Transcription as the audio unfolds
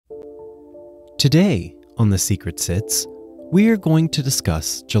Today on The Secret Sits, we are going to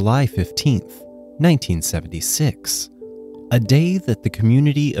discuss July 15th, 1976, a day that the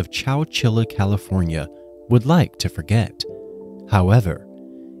community of Chowchilla, California would like to forget. However,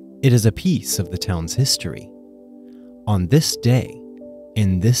 it is a piece of the town's history. On this day,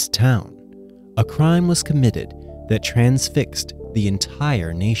 in this town, a crime was committed that transfixed the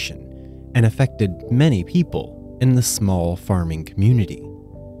entire nation and affected many people in the small farming community.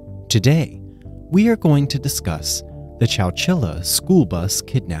 Today, we are going to discuss the Chowchilla school bus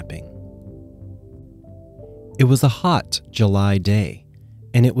kidnapping. It was a hot July day,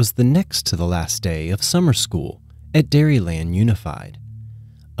 and it was the next to the last day of summer school at Dairyland Unified.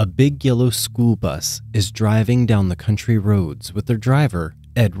 A big yellow school bus is driving down the country roads with their driver,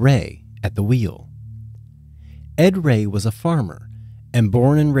 Ed Ray, at the wheel. Ed Ray was a farmer and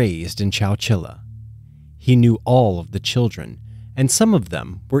born and raised in Chowchilla. He knew all of the children, and some of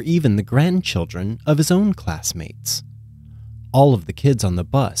them were even the grandchildren of his own classmates. All of the kids on the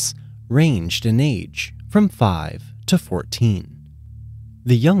bus ranged in age from 5 to 14.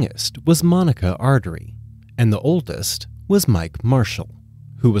 The youngest was Monica Artery, and the oldest was Mike Marshall,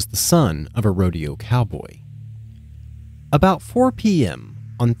 who was the son of a rodeo cowboy. About 4 p.m.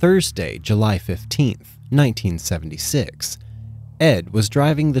 on Thursday, July 15th, 1976, Ed was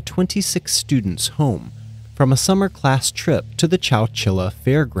driving the 26 students home from a summer class trip to the Chowchilla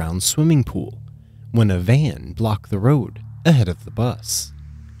Fairgrounds swimming pool when a van blocked the road ahead of the bus.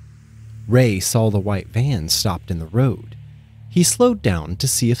 Ray saw the white van stopped in the road. He slowed down to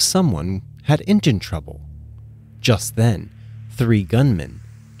see if someone had engine trouble. Just then, 3 gunmen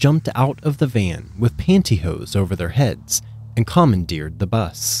jumped out of the van with pantyhose over their heads and commandeered the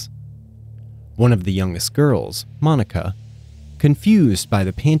bus. One of the youngest girls, Monica, confused by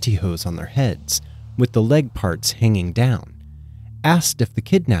the pantyhose on their heads with the leg parts hanging down, asked if the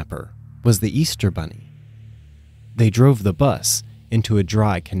kidnapper was the Easter Bunny. They drove the bus into a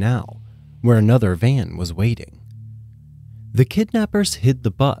dry canal where another van was waiting. The kidnappers hid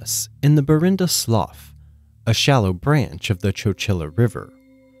the bus in the Barinda Slough, a shallow branch of the Chowchilla River.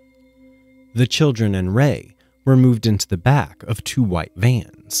 The children and Ray were moved into the back of 2 white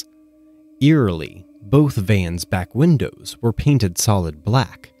vans. Eerily, both vans' back windows were painted solid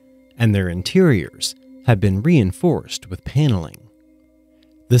black, and their interiors had been reinforced with paneling.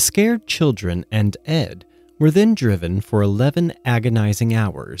 The scared children and Ed were then driven for 11 agonizing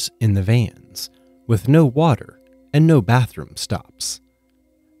hours in the vans, with no water and no bathroom stops.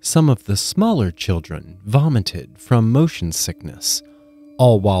 Some of the smaller children vomited from motion sickness,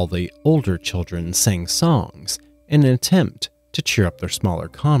 all while the older children sang songs in an attempt to cheer up their smaller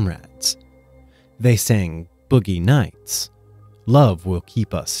comrades. They sang Boogie Nights, Love Will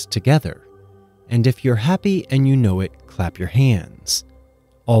Keep Us Together, and If You're Happy and You Know It, Clap Your Hands,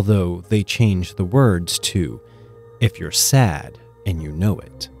 although they changed the words to If You're Sad and You Know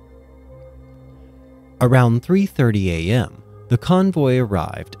It. Around 3:30 a.m., the convoy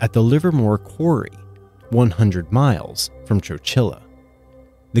arrived at the Livermore Quarry, 100 miles from Chowchilla.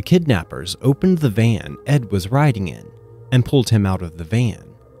 The kidnappers opened the van Ed was riding in and pulled him out of the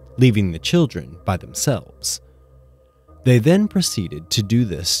van, leaving the children by themselves. They then proceeded to do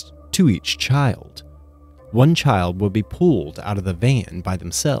this to each child. One child would be pulled out of the van by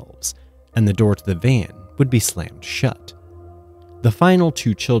themselves, and the door to the van would be slammed shut. The final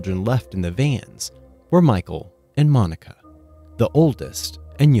 2 children left in the vans were Michael and Monica, the oldest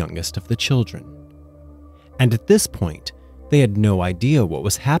and youngest of the children. And at this point, they had no idea what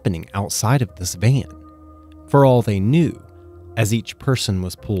was happening outside of this van. For all they knew, as each person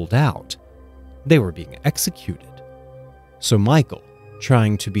was pulled out, they were being executed. So Michael,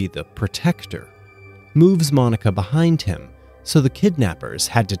 trying to be the protector, moves Monica behind him so the kidnappers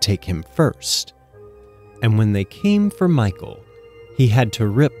had to take him first. And when they came for Michael, he had to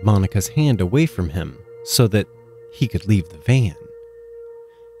rip Monica's hand away from him so that he could leave the van.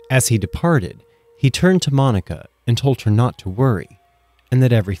 As he departed, he turned to Monica and told her not to worry and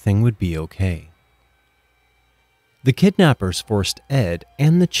that everything would be okay. The kidnappers forced Ed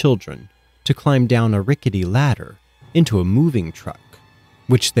and the children to climb down a rickety ladder into a moving truck,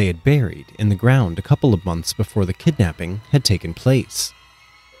 which they had buried in the ground a couple of months before the kidnapping had taken place.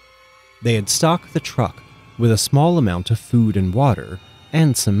 They had stocked the truck with a small amount of food and water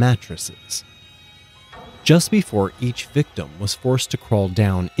and some mattresses. Just before each victim was forced to crawl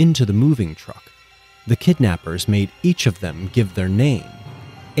down into the moving truck, the kidnappers made each of them give their name,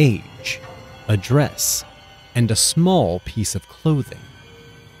 age, address, and a small piece of clothing.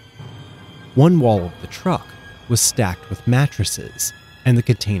 One wall of the truck was stacked with mattresses and the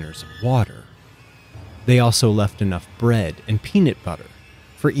containers of water. They also left enough bread and peanut butter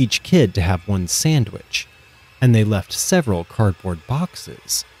for each kid to have one sandwich, and they left several cardboard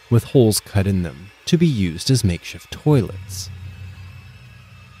boxes with holes cut in them to be used as makeshift toilets.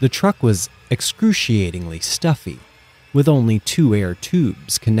 The truck was excruciatingly stuffy, with only 2 air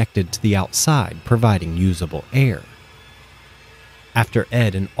tubes connected to the outside providing usable air. After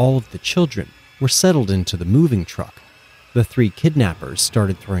Ed and all of the children were settled into the moving truck, the 3 kidnappers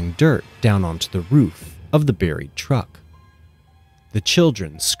started throwing dirt down onto the roof of the buried truck. The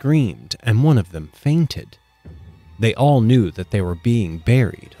children screamed and one of them fainted. They all knew that they were being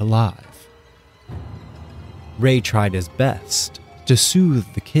buried alive. Ray tried his best to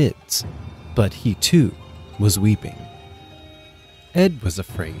soothe the kids, but he too was weeping. Ed was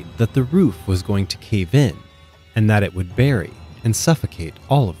afraid that the roof was going to cave in and that it would bury and suffocate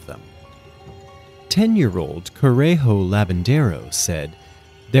all of them. 10-year-old Correjo Lavandero said,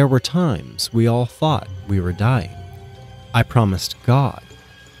 "There were times we all thought we were dying. I promised God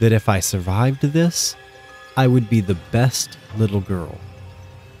that if I survived this, I would be the best little girl.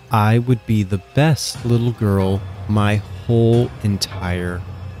 I would be the best little girl my whole entire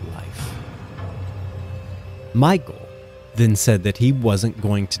life." Michael then said that he wasn't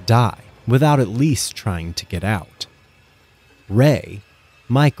going to die without at least trying to get out. Ray,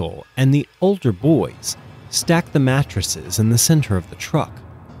 Michael, and the older boys stacked the mattresses in the center of the truck,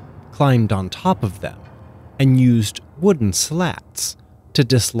 climbed on top of them, and used wooden slats to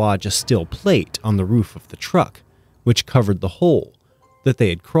dislodge a steel plate on the roof of the truck, which covered the hole that they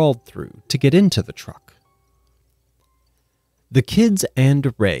had crawled through to get into the truck. The kids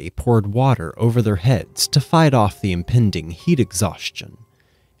and Ray poured water over their heads to fight off the impending heat exhaustion,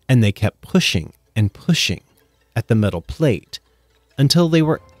 and they kept pushing and pushing at the metal plate until they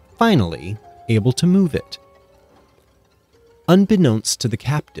were finally able to move it. Unbeknownst to the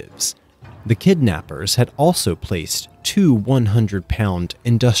captives, the kidnappers had also placed 2 100-pound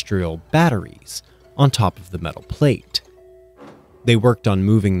industrial batteries on top of the metal plate. They worked on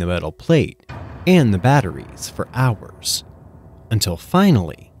moving the metal plate and the batteries for hours, until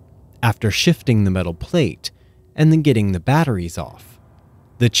finally, after shifting the metal plate and then getting the batteries off,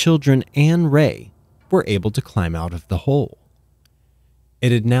 the children and Ray were able to climb out of the hole.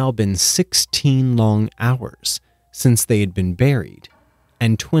 It had now been 16 long hours since they had been buried,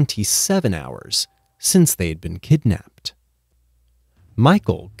 and 27 hours since they had been kidnapped.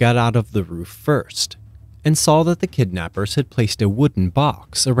 Michael got out of the roof first and saw that the kidnappers had placed a wooden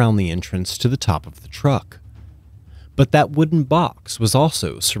box around the entrance to the top of the truck. But that wooden box was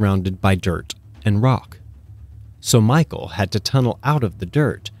also surrounded by dirt and rock, so Michael had to tunnel out of the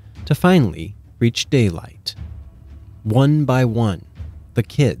dirt to finally reach daylight. One by one, the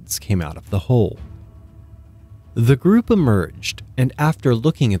kids came out of the hole. The group emerged and, after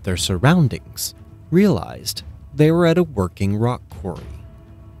looking at their surroundings, realized they were at a working rock quarry.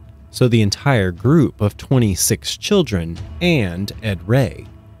 So the entire group of 26 children and Ed Ray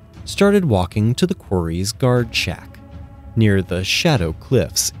started walking to the quarry's guard shack near the Shadow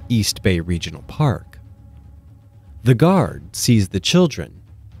Cliffs East Bay Regional Park. The guard sees the children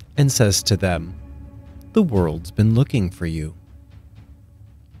and says to them, "The world's been looking for you."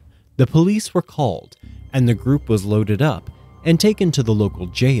 The police were called, and the group was loaded up and taken to the local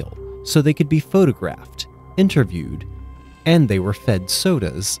jail so they could be photographed, interviewed, and they were fed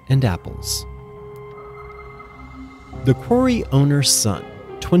sodas and apples. The quarry owner's son,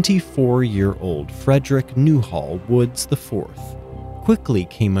 24-year-old Frederick Newhall Woods IV, quickly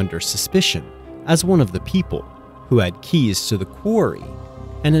came under suspicion as one of the people who had keys to the quarry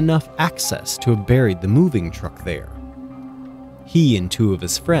and enough access to have buried the moving truck there. He and 2 of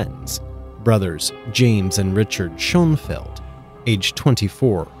his friends, brothers James and Richard Schoenfeld, aged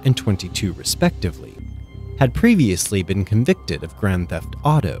 24 and 22 respectively, had previously been convicted of grand theft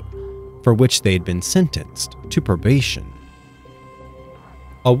auto, for which they had been sentenced to probation.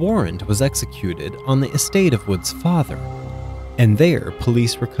 A warrant was executed on the estate of Wood's father, and there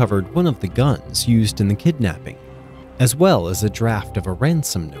police recovered one of the guns used in the kidnapping, as well as a draft of a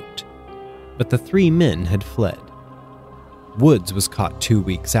ransom note, but the 3 men had fled. Woods was caught 2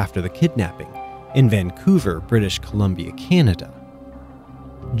 weeks after the kidnapping in Vancouver, British Columbia, Canada.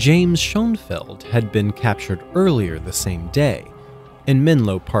 James Schoenfeld had been captured earlier the same day in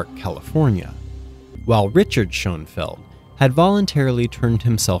Menlo Park, California, while Richard Schoenfeld had voluntarily turned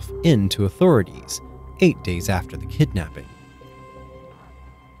himself in to authorities 8 days after the kidnapping.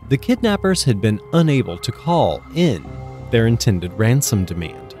 The kidnappers had been unable to call in their intended ransom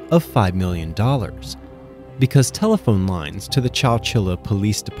demand of $5 million because telephone lines to the Chowchilla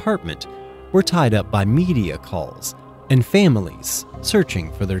Police Department were tied up by media calls and families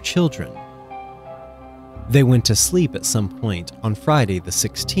searching for their children. They went to sleep at some point on Friday the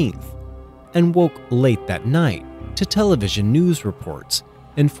 16th and woke late that night to television news reports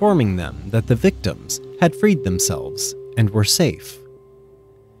informing them that the victims had freed themselves and were safe.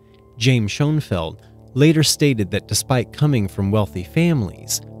 James Schoenfeld later stated that despite coming from wealthy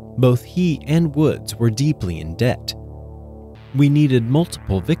families, both he and Woods were deeply in debt. We needed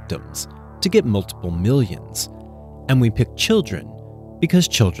multiple victims to get multiple millions, and we picked children because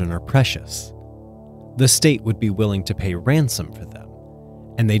children are precious. The state would be willing to pay ransom for them,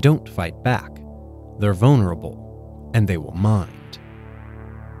 and they don't fight back. They're vulnerable, and they will mind.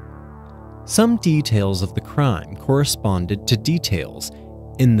 Some details of the crime corresponded to details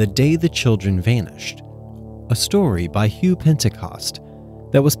in The Day the Children Vanished, a story by Hugh Pentecost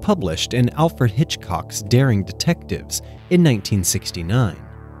that was published in Alfred Hitchcock's Daring Detectives in 1969.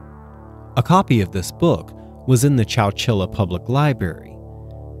 A copy of this book was in the Chowchilla Public Library,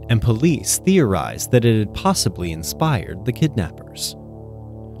 and police theorized that it had possibly inspired the kidnappers.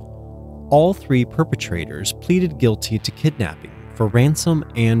 All three perpetrators pleaded guilty to kidnapping for ransom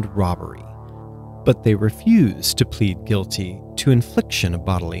and robbery, but they refused to plead guilty to infliction of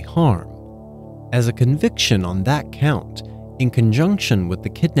bodily harm, as a conviction on that count, in conjunction with the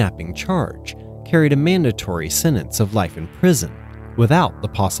kidnapping charge, carried a mandatory sentence of life in prison without the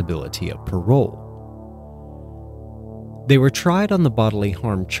possibility of parole. They were tried on the bodily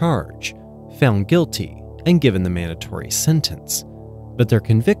harm charge, found guilty, and given the mandatory sentence, but their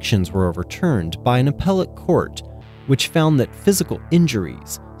convictions were overturned by an appellate court which found that physical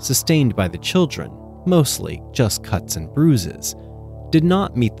injuries sustained by the children, mostly just cuts and bruises, did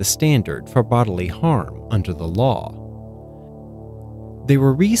not meet the standard for bodily harm under the law. They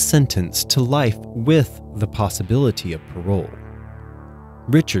were resentenced to life with the possibility of parole.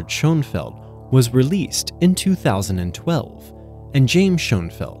 Richard Schoenfeld was released in 2012, and James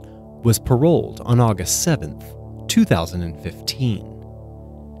Schoenfeld was paroled on August 7,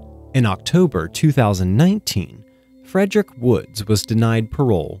 2015. In October 2019, Frederick Woods was denied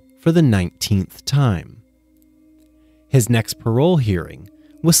parole for the 19th time. His next parole hearing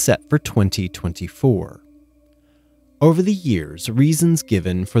was set for 2024. Over the years, reasons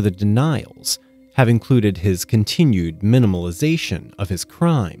given for the denials have included his continued minimalization of his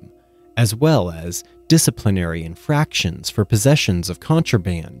crime, as well as disciplinary infractions for possessions of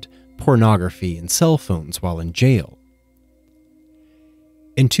contraband, pornography, and cell phones while in jail.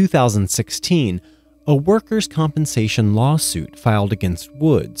 In 2016, a workers' compensation lawsuit filed against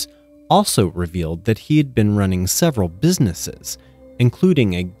Woods also revealed that he had been running several businesses,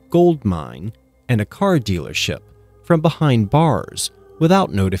 including a gold mine and a car dealership, from behind bars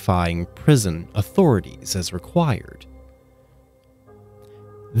without notifying prison authorities as required.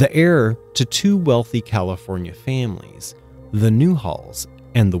 The heir to two wealthy California families, the Newhalls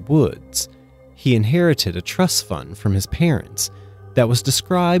and the Woods, he inherited a trust fund from his parents that was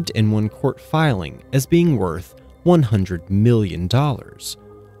described in one court filing as being worth $100 million,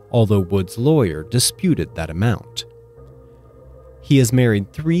 although Woods' lawyer disputed that amount. He has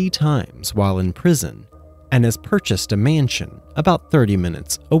married 3 times while in prison and has purchased a mansion about 30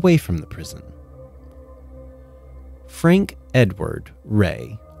 minutes away from the prison. Frank Edward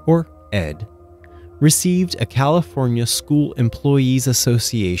Ray, or Ed, received a California School Employees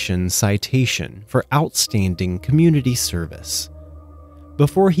Association citation for outstanding community service.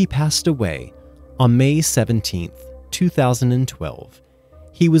 Before he passed away on May 17, 2012,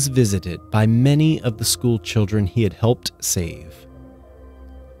 he was visited by many of the school children he had helped save.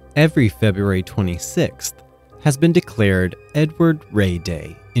 Every February 26th has been declared Edward Ray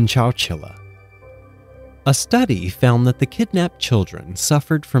Day in Chowchilla. A study found that the kidnapped children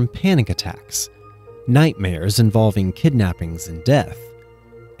suffered from panic attacks, nightmares involving kidnappings and death,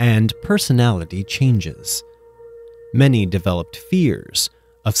 and personality changes. Many developed fears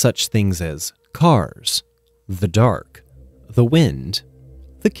of such things as cars, the dark, the wind,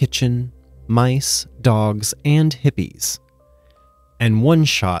 the kitchen, mice, dogs, and hippies. And one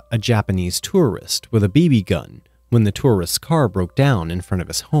shot a Japanese tourist with a BB gun when the tourist's car broke down in front of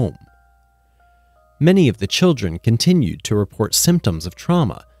his home. Many of the children continued to report symptoms of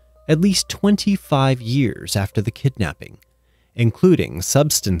trauma at least 25 years after the kidnapping, including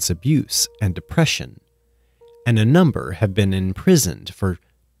substance abuse and depression, and a number have been imprisoned for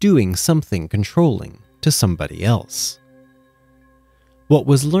doing something controlling to somebody else. What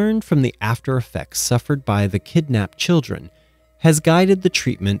was learned from the after effects suffered by the kidnapped children has guided the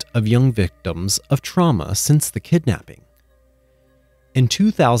treatment of young victims of trauma since the kidnapping. In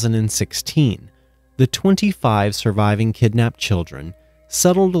 2016, the 25 surviving kidnapped children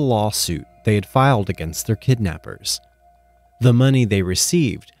settled a lawsuit they had filed against their kidnappers. The money they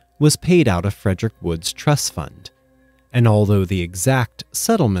received was paid out of Frederick Wood's trust fund, and although the exact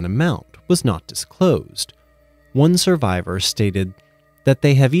settlement amount was not disclosed, one survivor stated that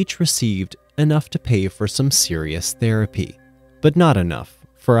they have each received enough to pay for some serious therapy, but not enough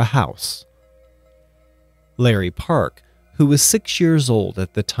for a house. Larry Park, who was 6 years old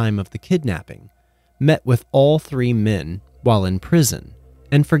at the time of the kidnapping, met with all three men while in prison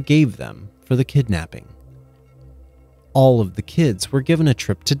and forgave them for the kidnapping. All of the kids were given a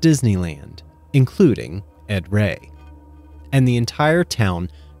trip to Disneyland, including Ed Ray, and the entire town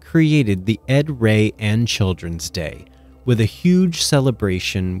created the Ed Ray and Children's Day with a huge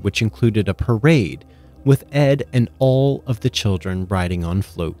celebration which included a parade with Ed and all of the children riding on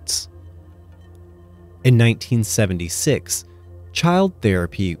floats. In 1976, child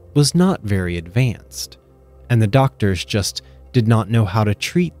therapy was not very advanced, and the doctors just did not know how to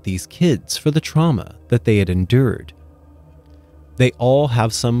treat these kids for the trauma that they had endured. They all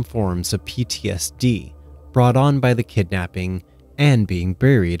have some forms of PTSD brought on by the kidnapping and being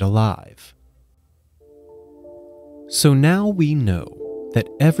buried alive. So now we know that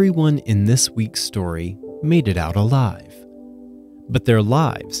everyone in this week's story made it out alive, but their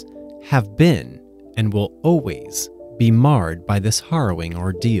lives have been and will always be marred by this harrowing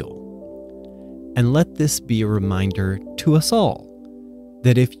ordeal. And let this be a reminder to us all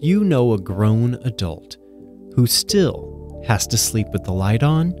that if you know a grown adult who still has to sleep with the light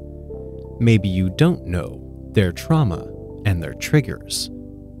on, maybe you don't know their trauma and their triggers.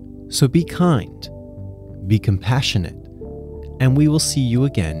 So be kind, be compassionate, and we will see you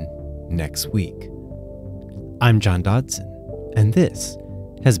again next week. I'm John Dodson, and this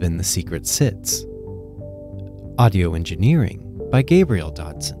has been The Secret Sits. Audio engineering by Gabriel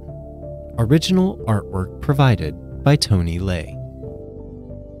Dodson. Original artwork provided by Tony Lay.